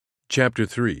Chapter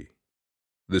 3.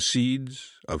 The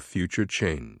Seeds of Future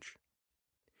Change.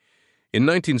 In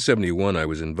 1971, I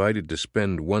was invited to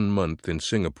spend 1 month in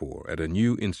Singapore at a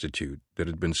new institute that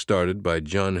had been started by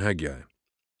John Haggai.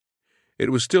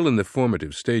 It was still in the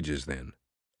formative stages then,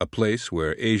 a place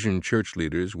where Asian church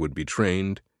leaders would be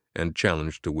trained and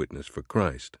challenged to witness for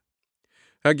Christ.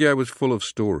 Haggai was full of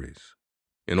stories.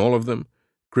 In all of them,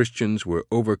 Christians were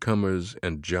overcomers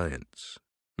and giants,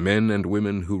 men and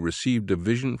women who received a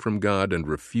vision from God and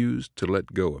refused to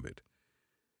let go of it.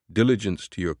 Diligence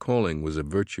to your calling was a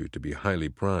virtue to be highly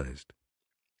prized.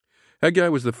 Haggai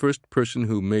was the first person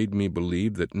who made me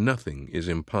believe that nothing is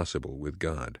impossible with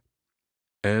God.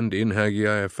 And in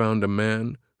Haggai I found a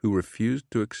man who refused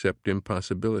to accept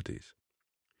impossibilities.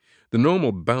 The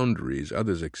normal boundaries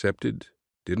others accepted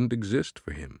didn't exist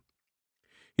for him.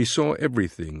 He saw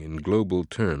everything in global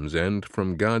terms and,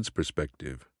 from God's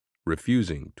perspective,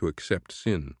 refusing to accept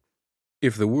sin.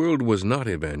 If the world was not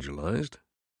evangelized,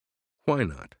 why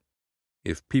not?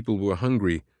 If people were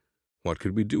hungry, what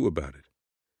could we do about it?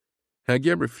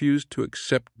 Haggai refused to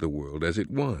accept the world as it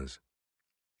was,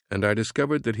 and I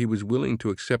discovered that he was willing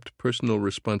to accept personal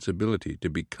responsibility to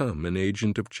become an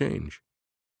agent of change.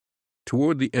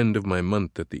 Toward the end of my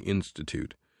month at the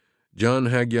Institute, John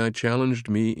Haggai challenged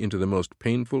me into the most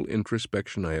painful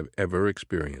introspection I have ever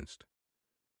experienced.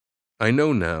 I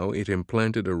know now it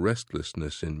implanted a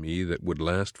restlessness in me that would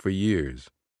last for years,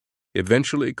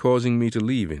 eventually causing me to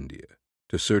leave India,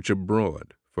 to search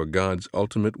abroad for God's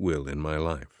ultimate will in my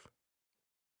life.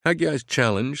 Haggai's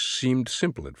challenge seemed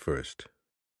simple at first.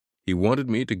 He wanted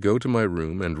me to go to my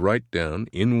room and write down,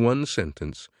 in one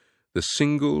sentence, the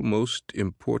single most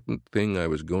important thing I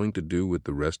was going to do with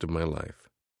the rest of my life.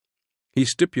 He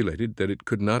stipulated that it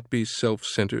could not be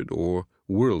self-centered or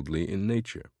worldly in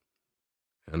nature.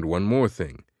 And one more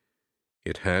thing,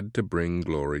 it had to bring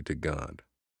glory to God.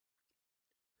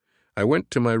 I went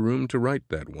to my room to write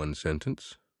that one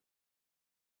sentence,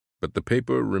 but the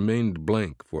paper remained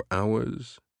blank for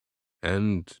hours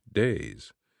and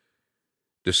days.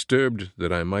 Disturbed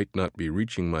that I might not be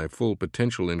reaching my full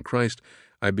potential in Christ,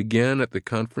 I began at the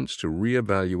conference to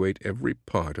reevaluate every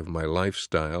part of my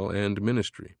lifestyle and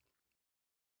ministry.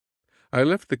 I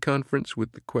left the conference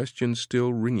with the question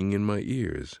still ringing in my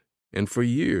ears, and for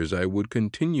years I would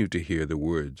continue to hear the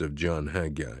words of John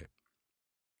Haggai.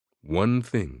 One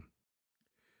thing.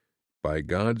 By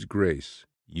God's grace,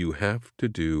 you have to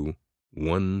do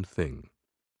one thing.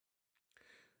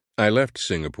 I left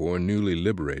Singapore newly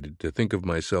liberated to think of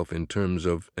myself in terms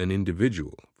of an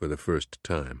individual for the first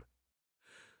time.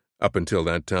 Up until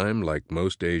that time, like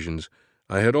most Asians,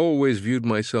 I had always viewed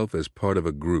myself as part of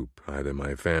a group, either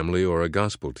my family or a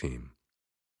gospel team.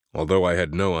 Although I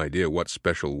had no idea what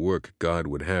special work God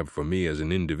would have for me as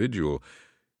an individual,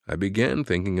 I began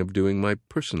thinking of doing my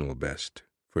personal best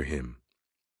for Him.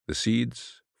 The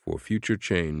seeds for future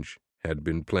change had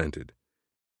been planted,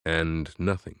 and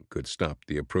nothing could stop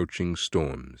the approaching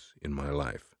storms in my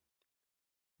life.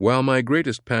 While my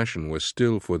greatest passion was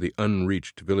still for the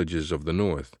unreached villages of the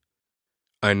north,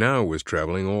 I now was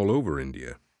traveling all over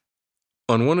India.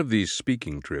 On one of these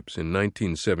speaking trips in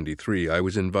 1973, I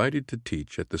was invited to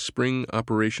teach at the Spring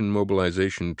Operation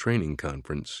Mobilization Training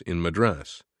Conference in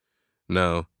Madras,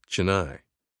 now Chennai.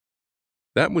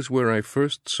 That was where I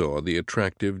first saw the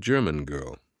attractive German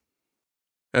girl.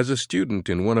 As a student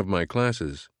in one of my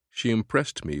classes, she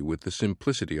impressed me with the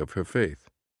simplicity of her faith.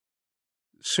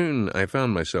 Soon I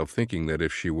found myself thinking that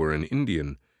if she were an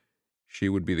Indian, she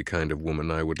would be the kind of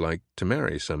woman I would like to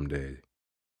marry someday.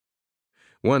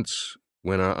 Once,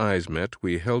 when our eyes met,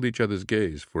 we held each other's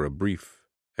gaze for a brief,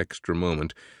 extra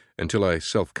moment until I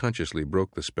self-consciously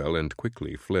broke the spell and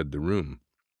quickly fled the room.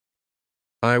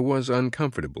 I was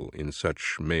uncomfortable in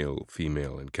such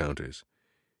male-female encounters.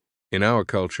 In our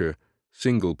culture,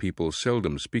 single people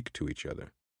seldom speak to each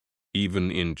other. Even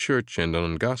in church and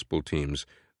on gospel teams,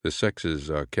 the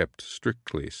sexes are kept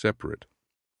strictly separate.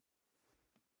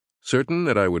 Certain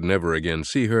that I would never again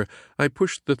see her, I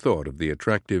pushed the thought of the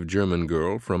attractive German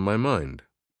girl from my mind.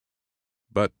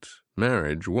 But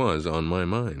marriage was on my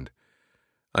mind.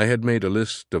 I had made a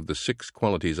list of the 6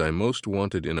 qualities I most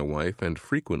wanted in a wife and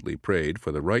frequently prayed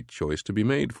for the right choice to be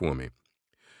made for me.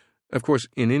 Of course,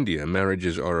 in India,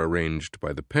 marriages are arranged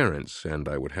by the parents, and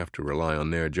I would have to rely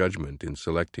on their judgment in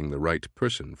selecting the right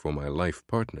person for my life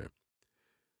partner.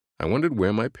 I wondered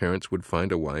where my parents would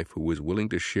find a wife who was willing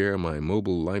to share my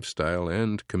mobile lifestyle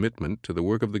and commitment to the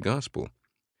work of the gospel.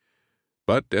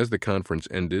 But as the conference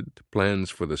ended,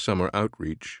 plans for the summer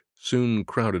outreach soon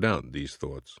crowded out these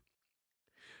thoughts.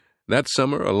 That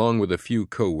summer, along with a few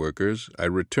co-workers, I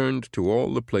returned to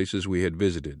all the places we had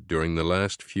visited during the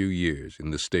last few years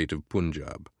in the state of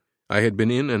Punjab. I had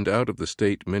been in and out of the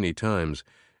state many times,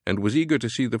 and was eager to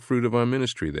see the fruit of our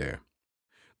ministry there.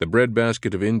 The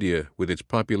breadbasket of India, with its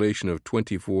population of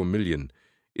 24 million,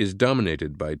 is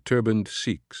dominated by turbaned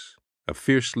Sikhs, a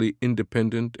fiercely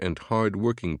independent and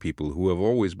hard-working people who have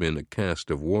always been a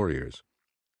caste of warriors.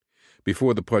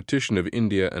 Before the partition of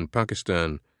India and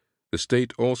Pakistan, the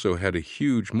state also had a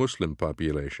huge Muslim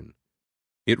population.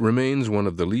 It remains one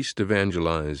of the least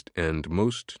evangelized and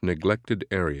most neglected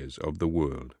areas of the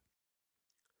world.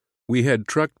 We had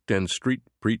trucked and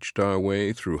street-preached our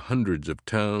way through hundreds of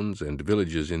towns and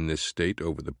villages in this state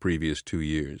over the previous 2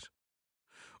 years.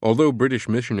 Although British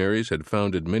missionaries had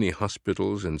founded many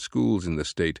hospitals and schools in the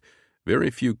state,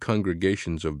 very few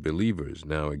congregations of believers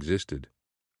now existed.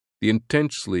 The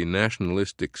intensely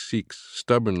nationalistic Sikhs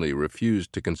stubbornly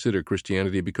refused to consider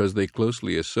Christianity because they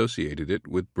closely associated it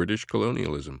with British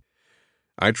colonialism.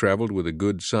 I traveled with a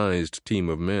good-sized team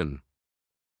of men.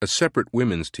 A separate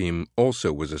women's team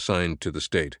also was assigned to the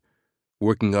state,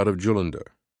 working out of Jalandhar.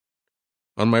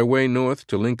 On my way north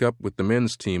to link up with the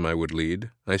men's team I would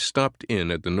lead, I stopped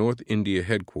in at the North India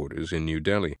headquarters in New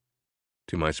Delhi.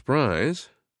 To my surprise,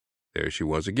 there she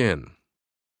was again,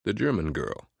 the German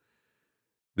girl.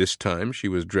 This time she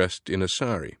was dressed in a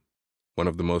sari, one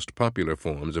of the most popular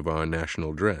forms of our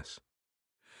national dress.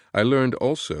 I learned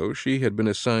also she had been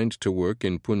assigned to work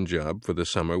in Punjab for the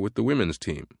summer with the women's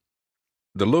team.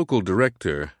 The local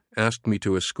director asked me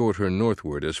to escort her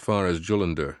northward as far as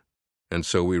Jalandhar, and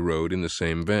so we rode in the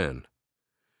same van.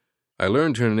 I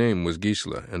learned her name was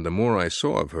Gisela, and the more I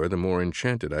saw of her, the more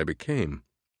enchanted I became.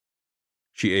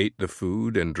 She ate the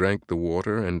food and drank the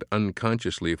water and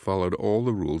unconsciously followed all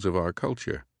the rules of our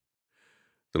culture.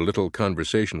 The little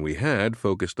conversation we had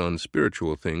focused on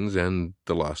spiritual things and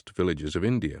the lost villages of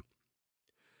India.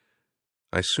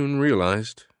 I soon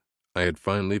realized I had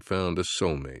finally found a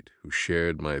soulmate who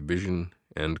shared my vision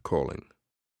and calling.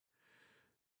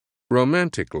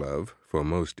 Romantic love, for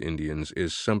most Indians,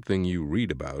 is something you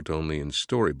read about only in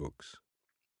storybooks.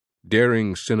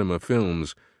 Daring cinema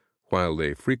films, while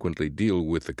they frequently deal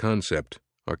with the concept,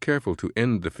 are careful to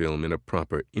end the film in a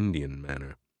proper Indian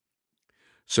manner.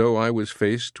 So I was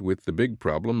faced with the big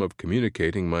problem of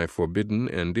communicating my forbidden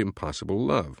and impossible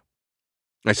love.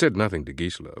 I said nothing to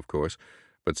Gisela, of course,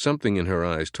 but something in her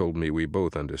eyes told me we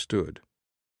both understood.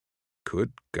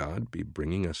 Could God be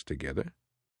bringing us together?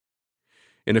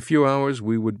 In a few hours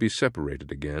we would be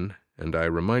separated again, and I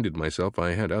reminded myself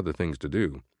I had other things to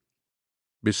do.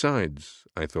 Besides,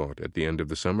 I thought, at the end of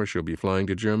the summer she'll be flying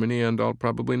to Germany and I'll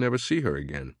probably never see her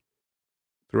again.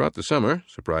 Throughout the summer,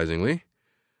 surprisingly,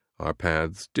 our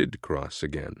paths did cross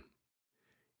again.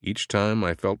 Each time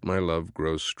I felt my love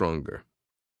grow stronger.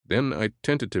 Then I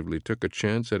tentatively took a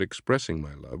chance at expressing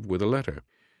my love with a letter.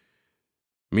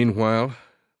 Meanwhile,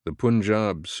 the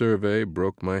Punjab survey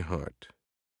broke my heart.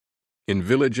 In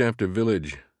village after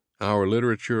village, our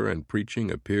literature and preaching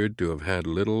appeared to have had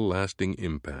little lasting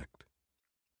impact.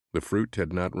 The fruit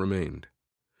had not remained.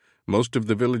 Most of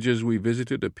the villages we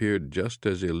visited appeared just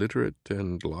as illiterate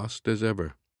and lost as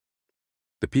ever.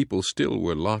 The people still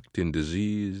were locked in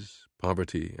disease,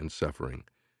 poverty, and suffering.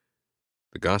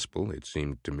 The gospel, it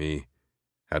seemed to me,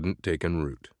 hadn't taken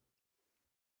root.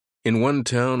 In one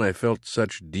town I felt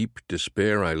such deep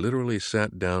despair I literally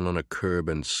sat down on a curb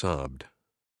and sobbed.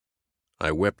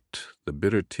 I wept the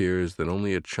bitter tears that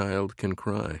only a child can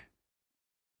cry.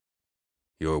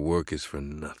 "Your work is for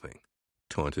nothing,"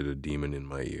 taunted a demon in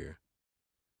my ear.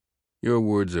 "Your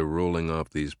words are rolling off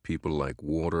these people like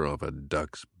water off a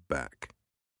duck's back."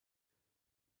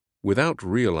 Without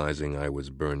realizing I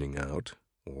was burning out,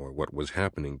 or what was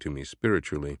happening to me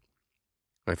spiritually,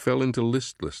 I fell into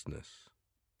listlessness.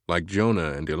 Like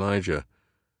Jonah and Elijah,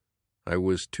 I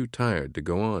was too tired to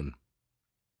go on.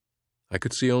 I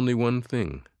could see only one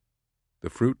thing. The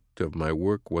fruit of my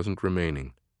work wasn't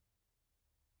remaining.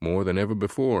 More than ever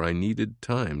before, I needed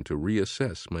time to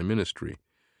reassess my ministry.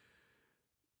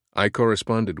 I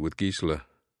corresponded with Gisela.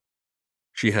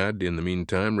 She had, in the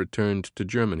meantime, returned to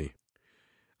Germany.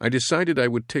 I decided I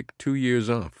would take 2 years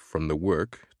off from the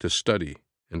work to study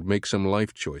and make some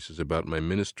life choices about my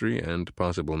ministry and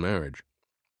possible marriage.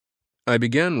 I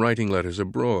began writing letters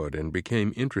abroad and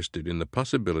became interested in the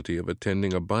possibility of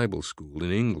attending a Bible school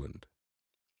in England.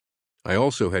 I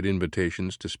also had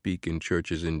invitations to speak in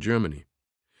churches in Germany.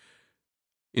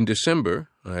 In December,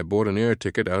 I bought an air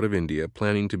ticket out of India,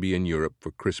 planning to be in Europe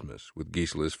for Christmas with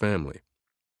Gisela's family.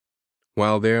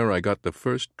 While there, I got the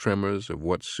first tremors of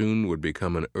what soon would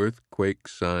become an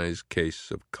earthquake-size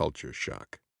case of culture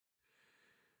shock.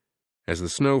 As the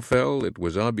snow fell, it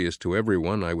was obvious to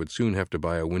everyone I would soon have to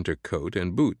buy a winter coat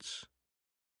and boots.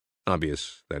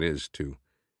 Obvious, that is, to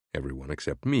everyone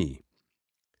except me.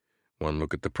 One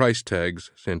look at the price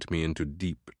tags sent me into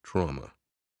deep trauma.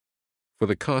 For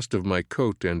the cost of my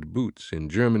coat and boots in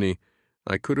Germany,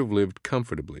 I could have lived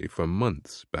comfortably for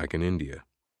months back in India.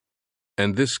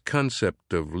 And this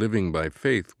concept of living by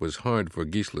faith was hard for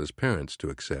Gisla's parents to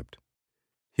accept.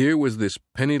 Here was this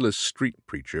penniless street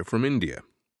preacher from India,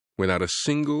 without a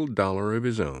single dollar of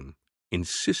his own,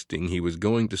 insisting he was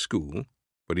going to school,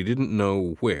 but he didn't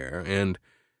know where, and,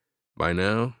 by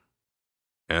now,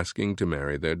 asking to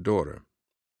marry their daughter.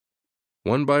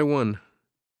 One by one,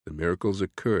 the miracles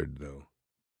occurred, though,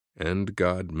 and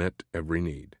God met every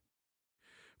need.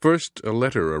 First, a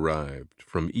letter arrived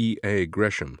from E.A.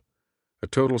 Gresham, a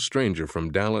total stranger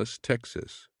from Dallas,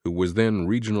 Texas, who was then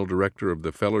regional director of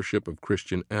the Fellowship of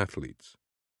Christian Athletes.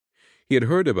 He had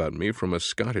heard about me from a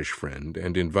Scottish friend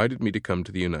and invited me to come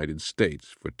to the United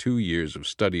States for 2 years of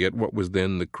study at what was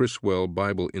then the Criswell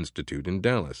Bible Institute in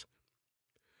Dallas.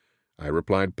 I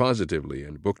replied positively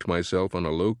and booked myself on a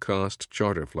low-cost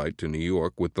charter flight to New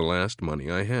York with the last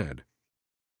money I had.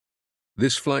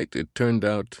 This flight, it turned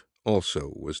out,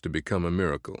 also was to become a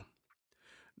miracle.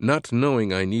 Not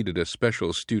knowing I needed a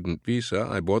special student visa,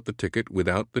 I bought the ticket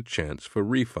without the chance for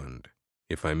refund.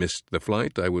 If I missed the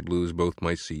flight, I would lose both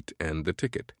my seat and the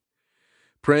ticket.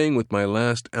 Praying with my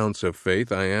last ounce of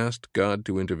faith, I asked God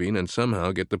to intervene and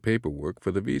somehow get the paperwork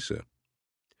for the visa.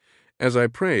 As I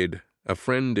prayed, a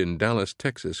friend in Dallas,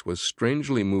 Texas, was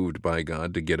strangely moved by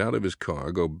God to get out of his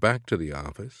car, go back to the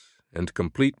office, and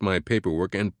complete my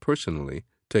paperwork and personally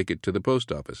take it to the post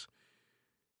office.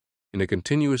 In a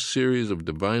continuous series of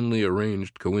divinely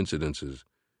arranged coincidences,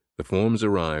 the forms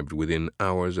arrived within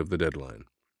hours of the deadline.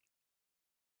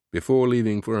 Before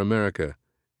leaving for America,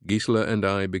 Gisla and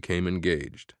I became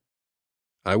engaged.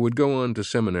 I would go on to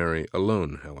seminary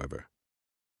alone, however.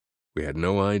 We had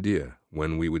no idea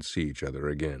when we would see each other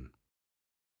again.